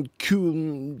that. I don't want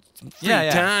free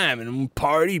time and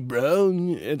party, bro.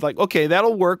 It's like, okay,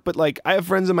 that'll work. But like, I have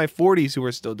friends in my 40s who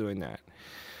are still doing that.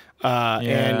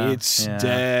 And it's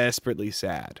desperately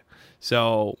sad.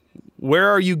 So where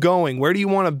are you going? Where do you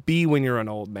want to be when you're an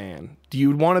old man? Do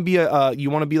you want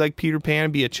to be like Peter Pan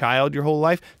and be a child your whole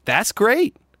life? That's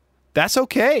great. That's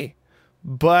okay.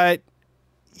 But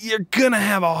you're gonna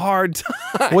have a hard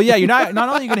time. Well, you're not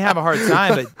only gonna have a hard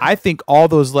time, but I think all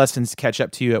those lessons catch up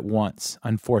to you at once,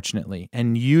 unfortunately.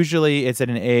 And usually it's at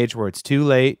an age where it's too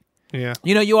late. Yeah.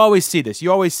 You always see this.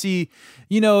 You always see,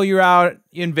 you're out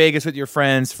in Vegas with your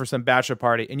friends for some bachelor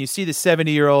party, and you see the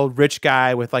 70-year-old rich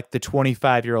guy with like the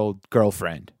 25-year-old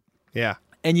girlfriend. Yeah.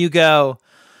 And you go,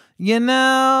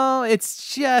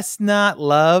 it's just not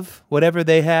love, whatever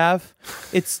they have.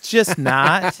 It's just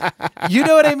not. You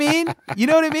know what I mean?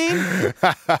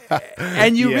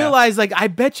 And you realize, like, I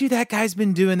bet you that guy's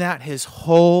been doing that his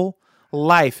whole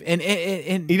life. And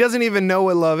he doesn't even know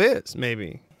what love is,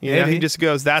 maybe. He just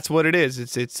goes, that's what it is.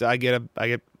 It's I get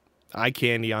eye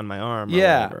candy on my arm or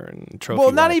whatever, and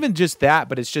trophy not wife. even just that,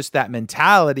 but it's just that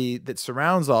mentality that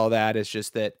surrounds all that. It's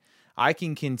just that I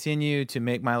can continue to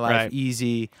make my life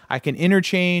easy. I can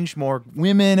interchange more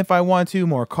women if I want to,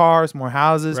 more cars, more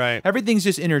houses. Right. Everything's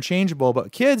just interchangeable.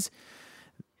 But kids,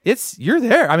 you're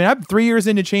there. I mean, I'm 3 years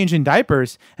into changing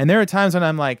diapers, and there are times when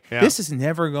I'm like, this is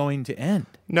never going to end.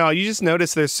 No, you just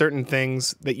notice there's certain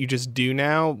things that you just do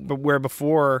now, but where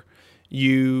before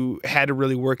you had to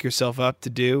really work yourself up to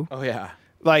do. Oh, yeah.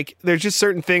 Like, there's just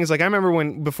certain things. Like, I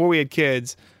remember before we had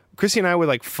kids, Chrissy and I would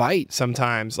like fight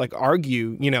sometimes, like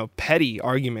argue, petty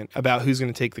argument about who's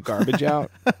going to take the garbage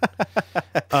out.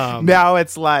 Now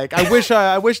it's like, I wish that's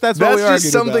what that's we argued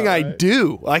just something about, I right?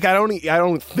 do. Like, I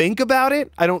don't think about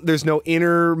it. There's no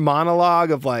inner monologue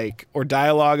of like, or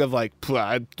dialogue of like,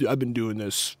 I've been doing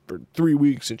this for 3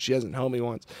 weeks and she hasn't helped me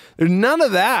once. There's none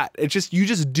of that. It's just, you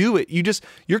just do it.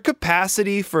 Your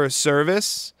capacity for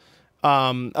service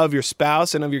of your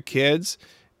spouse and of your kids,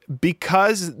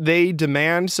 because they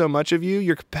demand so much of you,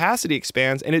 your capacity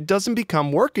expands and it doesn't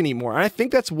become work anymore. And I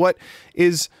think that's what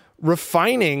is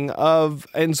refining of,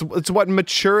 and it's what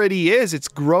maturity is. It's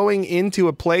growing into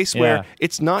a place Yeah. where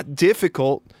it's not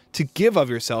difficult to give of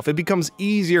yourself. It becomes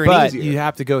easier and But easier. you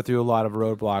have to go through a lot of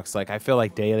roadblocks. Like I feel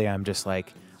like daily I'm just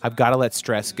like, I've got to let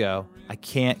stress go. I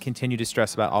can't continue to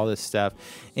stress about all this stuff.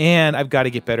 And I've got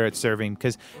to get better at serving,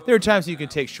 because there are times you can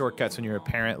take shortcuts when you're a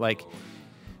parent. Like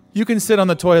you can sit on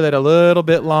the toilet a little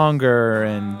bit longer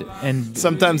and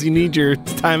Sometimes you need your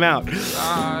time out.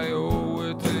 I owe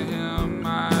it to him.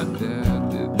 My dad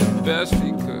did the best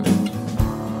he could.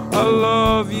 I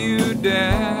love you,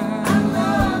 Dad. I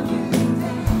love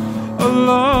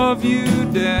you,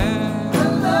 Dad. I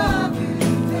love you,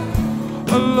 Dad.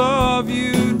 I love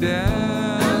you,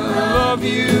 Dad. I love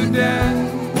you, Dad.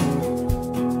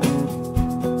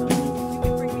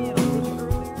 Bring me in a little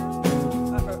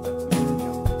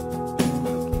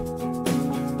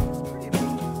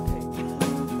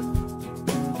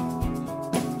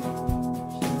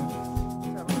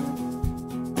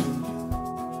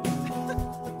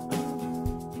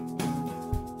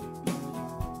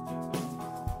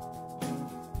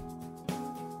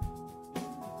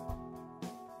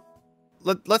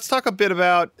Let's talk a bit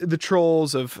about the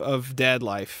trolls of dad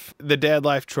life, the dad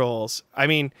life trolls. I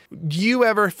mean, do you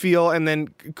ever feel, and then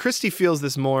Christy feels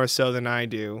this more so than I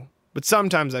do, but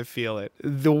sometimes I feel it,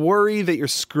 the worry that you're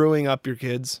screwing up your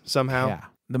kids somehow? yeah.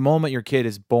 The moment your kid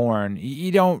is born,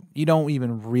 you don't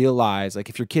even realize, like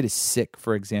if your kid is sick,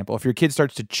 for example, if your kid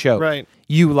starts to choke, Right.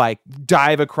 you like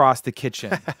dive across the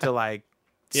kitchen to like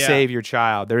Yeah. save your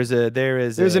child. There's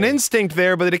There's an instinct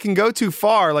there, but it can go too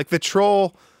far. Like the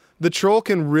troll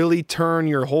can really turn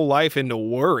your whole life into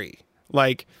worry.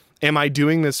 Like, am I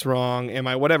doing this wrong? Am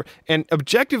I whatever? And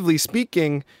objectively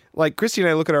speaking, like Christy and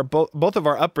I look at our both of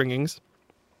our upbringings,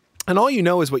 and all you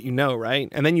know is what you know, right?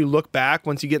 And then you look back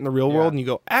once you get in the real world and you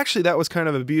go, actually, that was kind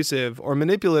of abusive or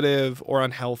manipulative or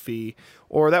unhealthy,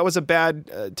 or that was a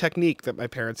bad technique that my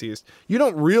parents used. You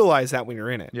don't realize that when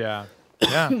you're in it. Yeah.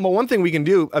 Yeah. Well, one thing we can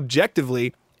do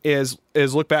objectively is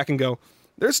look back and go,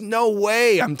 there's no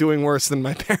way I'm doing worse than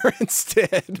my parents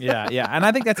did. Yeah. Yeah. And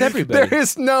I think that's everybody. There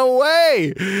is no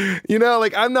way. You know,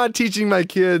 like I'm not teaching my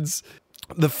kids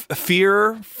the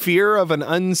fear of an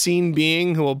unseen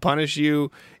being who will punish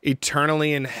you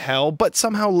eternally in hell, but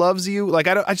somehow loves you. Like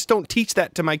I just don't teach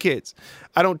that to my kids.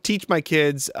 I don't teach my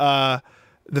kids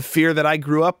the fear that I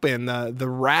grew up in, the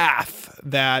wrath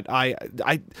that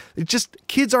it just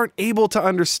kids aren't able to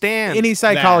understand. Any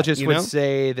psychologist that, you would know?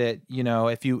 say that, you know,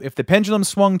 if the pendulum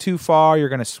swung too far, you're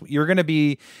gonna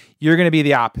be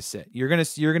the opposite. You're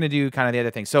gonna do kind of the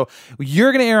other thing. So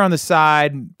you're gonna err on the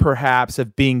side, perhaps,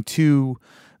 of being too,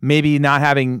 maybe not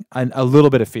having a little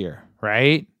bit of fear,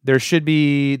 right? There should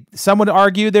be. Some would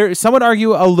argue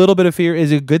a little bit of fear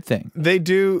is a good thing. They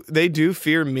do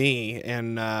fear me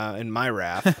and my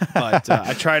wrath, but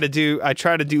I try to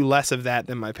do less of that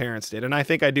than my parents did, and I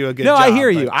think I do a good No, job. I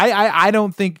hear but- you. I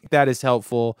don't think that is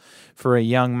helpful for a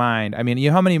young mind. I mean,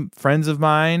 you know how many friends of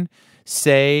mine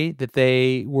say that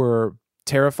they were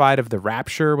terrified of the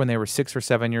rapture when they were 6 or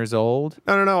 7 years old?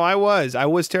 No. I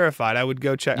was terrified. I would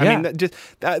go check. Yeah. I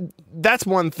mean, that's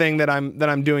one thing that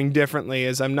I'm doing differently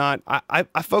is I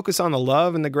focus on the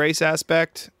love and the grace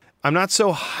aspect. I'm not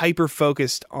so hyper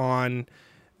focused on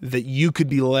that you could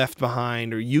be left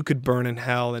behind or you could burn in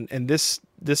hell, and this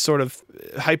sort of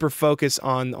hyper focus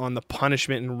on the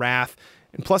punishment and wrath.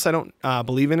 And plus, I don't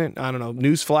believe in it. I don't know.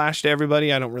 Newsflash to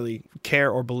everybody. I don't really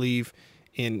care or believe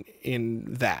in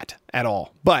that at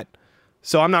all. But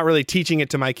so I'm not really teaching it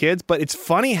to my kids, but it's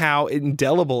funny how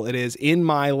indelible it is in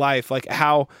my life. Like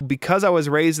how, because I was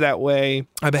raised that way,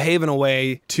 I behave in a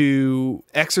way to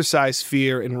exercise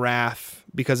fear and wrath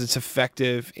because it's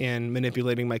effective in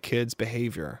manipulating my kids'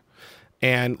 behavior.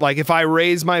 And like if I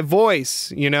raise my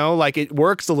voice, you know, like it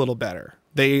works a little better.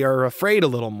 They are afraid a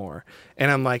little more.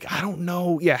 And I'm like, I don't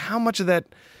know. Yeah. How much of that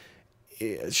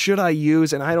should I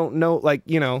use? And I don't know, like,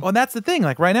 you know. Well, that's the thing.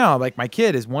 Like right now, like my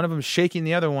kid is one of them shaking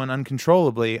the other one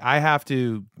uncontrollably. I have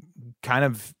to kind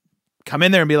of come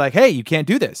in there and be like, hey, you can't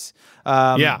do this.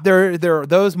 Yeah. There are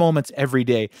those moments every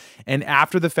day. And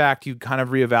after the fact, you kind of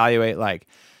reevaluate, like,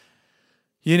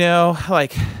 you know,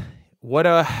 like what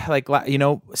you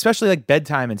know, especially like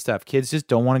bedtime and stuff. Kids just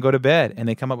don't want to go to bed and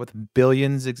they come up with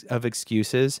billions of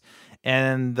excuses.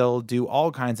 And they'll do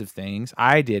all kinds of things.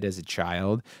 I did as a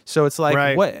child. So it's like,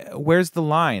 Right. where's the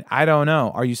line? I don't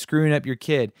know. Are you screwing up your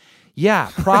kid?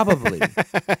 Yeah, probably.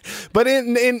 But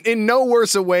in no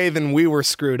worse a way than we were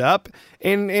screwed up,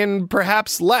 in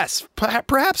perhaps less,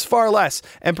 perhaps far less,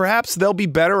 and perhaps they'll be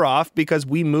better off because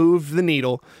we move the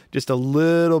needle just a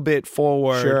little bit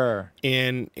forward, Sure.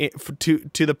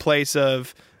 to the place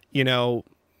of, you know,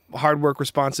 hard work,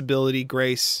 responsibility,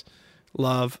 grace,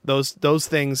 love, those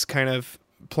things kind of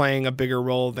playing a bigger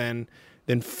role than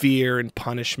fear and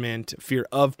punishment, fear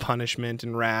of punishment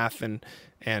and wrath and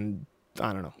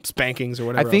I don't know, spankings or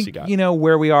whatever I think, else you got.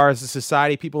 where we are as a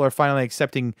society, people are finally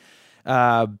accepting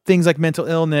things like mental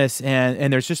illness,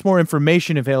 and there's just more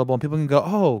information available, and people can go,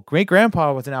 oh, great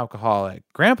grandpa was an alcoholic,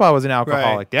 grandpa was an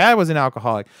alcoholic, Right. dad was an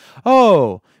alcoholic.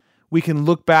 Oh, we can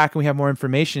look back and we have more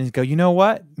information and go, you know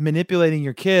what? Manipulating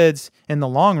your kids in the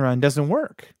long run doesn't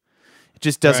work. It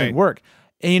just doesn't Right. work.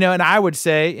 And, and I would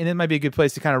say, and it might be a good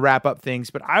place to kind of wrap up things,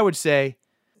 but I would say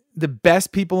the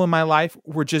best people in my life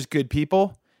were just good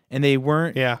people, and they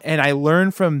weren't. Yeah. And I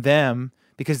learned from them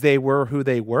because they were who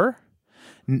they were,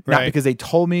 not Right. because they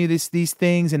told me these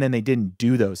things and then they didn't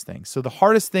do those things. So the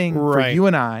hardest thing for Right. you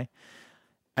and I,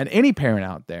 and any parent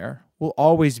out there, will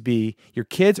always be your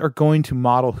kids are going to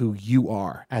model who you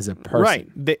are as a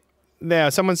person.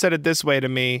 Right. Someone said it this way to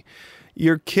me.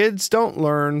 Your kids don't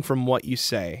learn from what you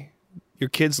say. Your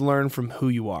kids learn from who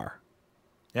you are.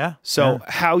 Yeah. So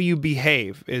how you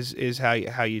behave is how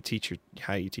you teach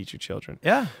your children.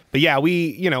 yeah. But yeah,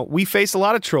 we face a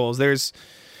lot of trolls.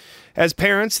 As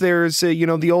parents, there's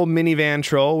the old minivan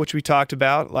troll, which we talked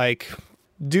about. Like,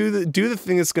 do the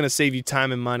thing that's going to save you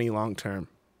time and money long term.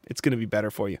 It's going to be better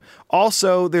for you.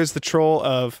 Also, there's the troll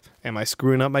of, am I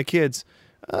screwing up my kids?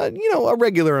 A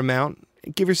regular amount.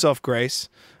 Give yourself grace.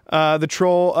 The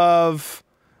troll of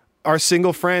our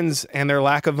single friends and their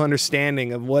lack of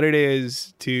understanding of what it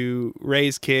is to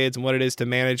raise kids and what it is to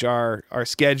manage our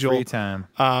schedule. Free time.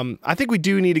 I think we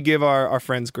do need to give our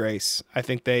friends grace. I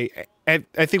think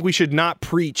we should not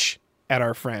preach at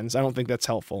our friends. I don't think that's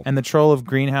helpful. And the troll of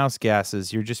greenhouse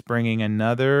gases, you're just bringing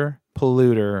another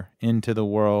polluter into the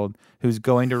world who's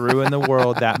going to ruin the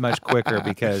world that much quicker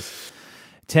because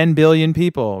 10 billion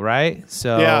people, right?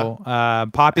 So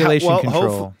population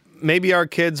control. Maybe our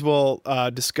kids will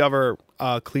discover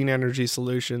clean energy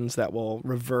solutions that will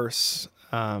reverse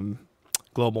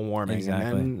global warming,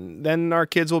 Exactly. and then our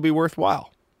kids will be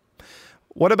worthwhile.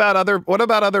 What about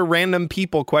other random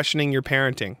people questioning your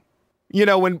parenting?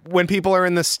 When people are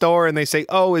in the store and they say,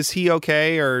 "Oh, is he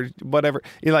okay?" or whatever.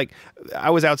 I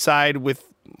was outside with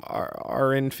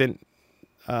our infant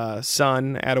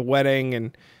son at a wedding,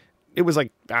 and it was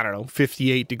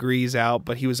 58 degrees out,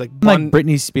 but he was like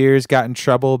Britney Spears got in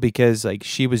trouble because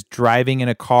she was driving in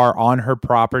a car on her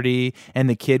property and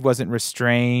the kid wasn't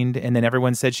restrained, and then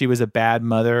everyone said she was a bad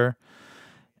mother.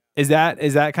 Is that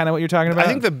kind of what you're talking about? I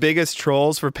think the biggest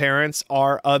trolls for parents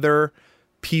are other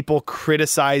people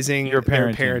criticizing Your their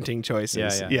parenting. parenting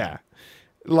choices. Yeah.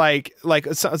 Like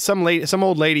some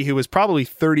old lady who was probably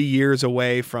 30 years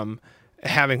away from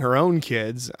having her own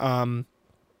kids,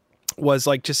 was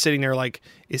just sitting there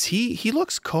he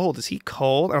looks cold. Is he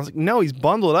cold? And I was like, no, he's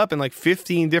bundled up in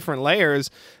 15 different layers.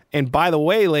 And by the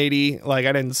way, lady, I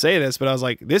didn't say this, but I was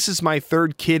like, this is my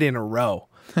third kid in a row.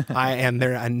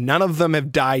 And none of them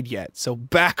have died yet. So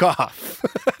back off.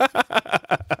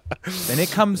 And it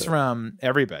comes from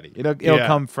everybody. It'll Yeah.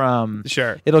 come from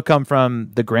Sure. It'll come from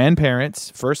the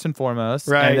grandparents first and foremost,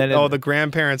 Right. And then the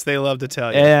grandparents, they love to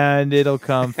tell you. and it'll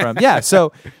come from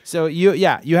So you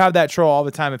have that troll all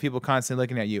the time of people constantly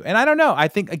looking at you. And I don't know. I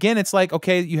think again, it's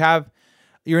okay,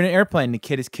 you're in an airplane and the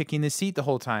kid is kicking the seat the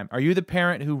whole time. Are you the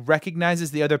parent who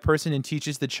recognizes the other person and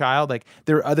teaches the child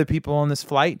there are other people on this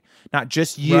flight, not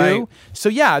just you? Right. So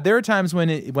there are times when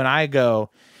I go,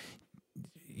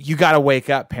 you got to wake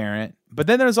up, parent. But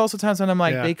then there's also times when I'm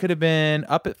like, Yeah. they could have been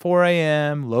up at 4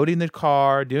 a.m., loading the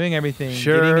car, doing everything,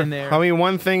 Sure. getting in there. I mean,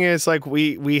 one thing is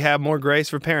we have more grace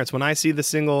for parents. When I see the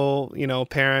single,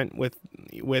 parent with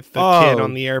the kid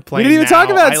on the airplane, we didn't even talk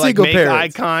about single make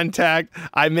parents. eye contact.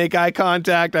 I make eye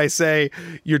contact. I say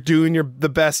you're doing the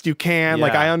best you can. Yeah.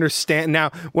 I understand.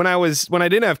 Now, when I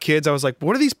didn't have kids, I was like,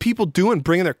 what are these people doing,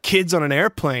 bringing their kids on an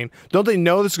airplane? Don't they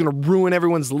know this is going to ruin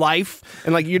everyone's life?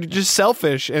 And you're just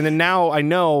selfish. And then now I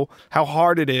know how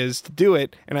hard it is to do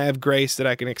it, and I have grace that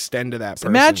I can extend to that person.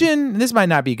 Imagine, this might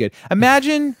not be good.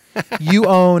 Imagine you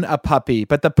own a puppy,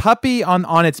 but the puppy on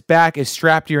its back is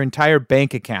strapped to your entire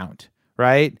bank account,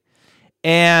 right?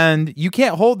 And you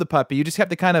can't hold the puppy. You just have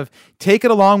to kind of take it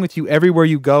along with you everywhere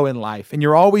you go in life. And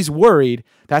you're always worried,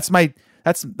 that's my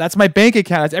bank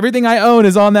account. That's everything I own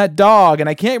is on that dog, and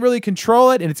I can't really control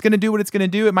it, and it's going to do what it's going to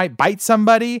do. It might bite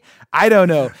somebody. I don't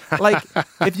know.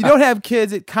 If you don't have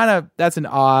kids, that's an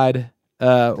odd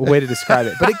way to describe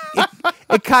it, but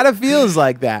it kind of feels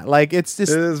like that. It's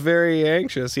just, it is very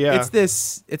anxious. Yeah,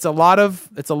 it's a lot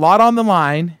on the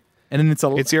line, and then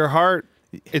it's your heart.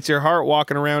 It's your heart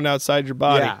walking around outside your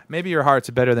body. Yeah, maybe your heart's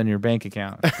better than your bank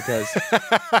account because.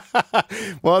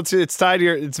 Well, it's tied to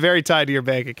it's very tied to your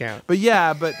bank account. But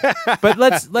yeah, but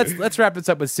let's wrap this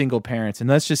up with single parents, and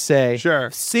let's just say, Sure.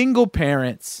 single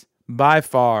parents by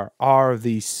far are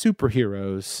the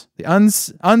superheroes, the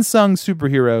unsung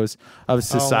superheroes of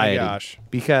society. gosh.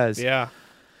 Because Yeah.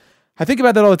 I think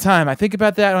about that all the time. I think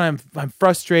about that when I'm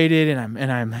frustrated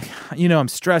and I'm I'm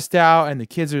stressed out and the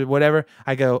kids are whatever.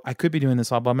 I go, I could be doing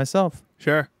this all by myself.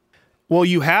 Sure. Well,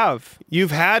 you've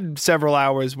had several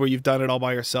hours where you've done it all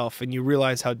by yourself, and you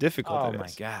realize how difficult Oh it my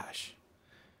is, gosh.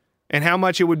 and how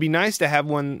much it would be nice to have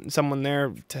someone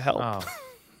there to help. Oh,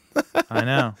 I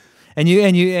know. And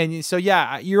you. So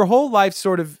yeah, your whole life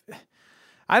sort of.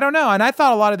 I don't know. And I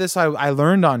thought a lot of this I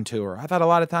learned on tour. I thought a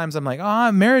lot of times I'm like,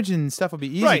 marriage and stuff will be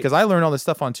easy Right. because I learned all this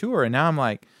stuff on tour. And now I'm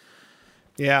like,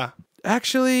 Yeah.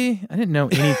 actually, I didn't know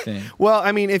anything. Well,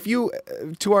 I mean, if you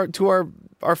to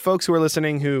our folks who are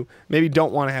listening who maybe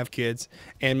don't want to have kids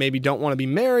and maybe don't want to be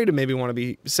married and maybe want to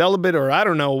be celibate or I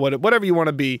don't know whatever you want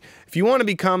to be. If you want to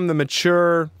become the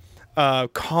mature,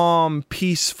 calm,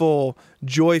 peaceful,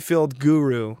 joy-filled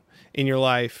guru in your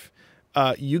life,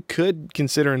 you could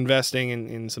consider investing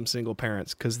in some single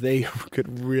parents because they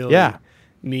could really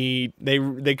need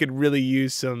they could really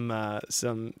use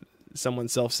someone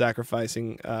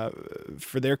self-sacrificing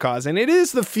for their cause, and it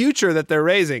is the future that they're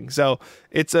raising. So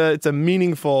it's a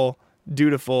meaningful,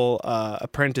 dutiful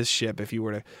apprenticeship if you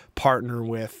were to partner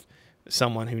with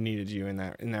someone who needed you in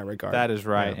that regard. That is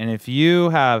right. Yeah. And if you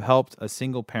have helped a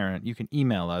single parent, you can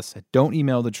email us at Don't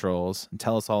Email the Trolls and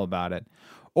tell us all about it.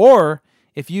 Or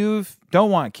if you don't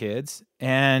want kids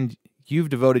and you've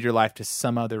devoted your life to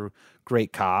some other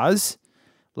great cause,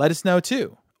 let us know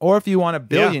too. Or if you want 1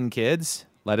 billion kids,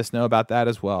 let us know about that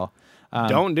as well.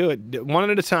 Don't do it one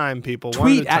at a time, people. One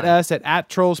Tweet at at a time. us at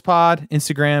TrollsPod,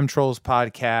 Instagram, Trolls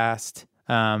Podcast.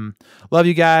 Love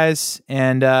you guys.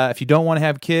 And if you don't want to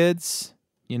have kids,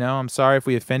 I'm sorry if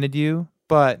we offended you,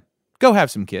 but go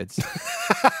have some kids.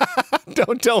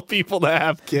 Don't tell people to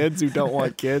have kids who don't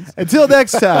want kids. Until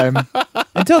next time,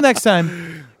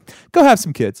 go have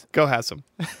some kids. Go have some.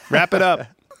 Wrap it up.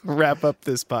 Wrap up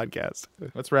this podcast.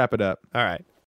 Let's wrap it up. All right.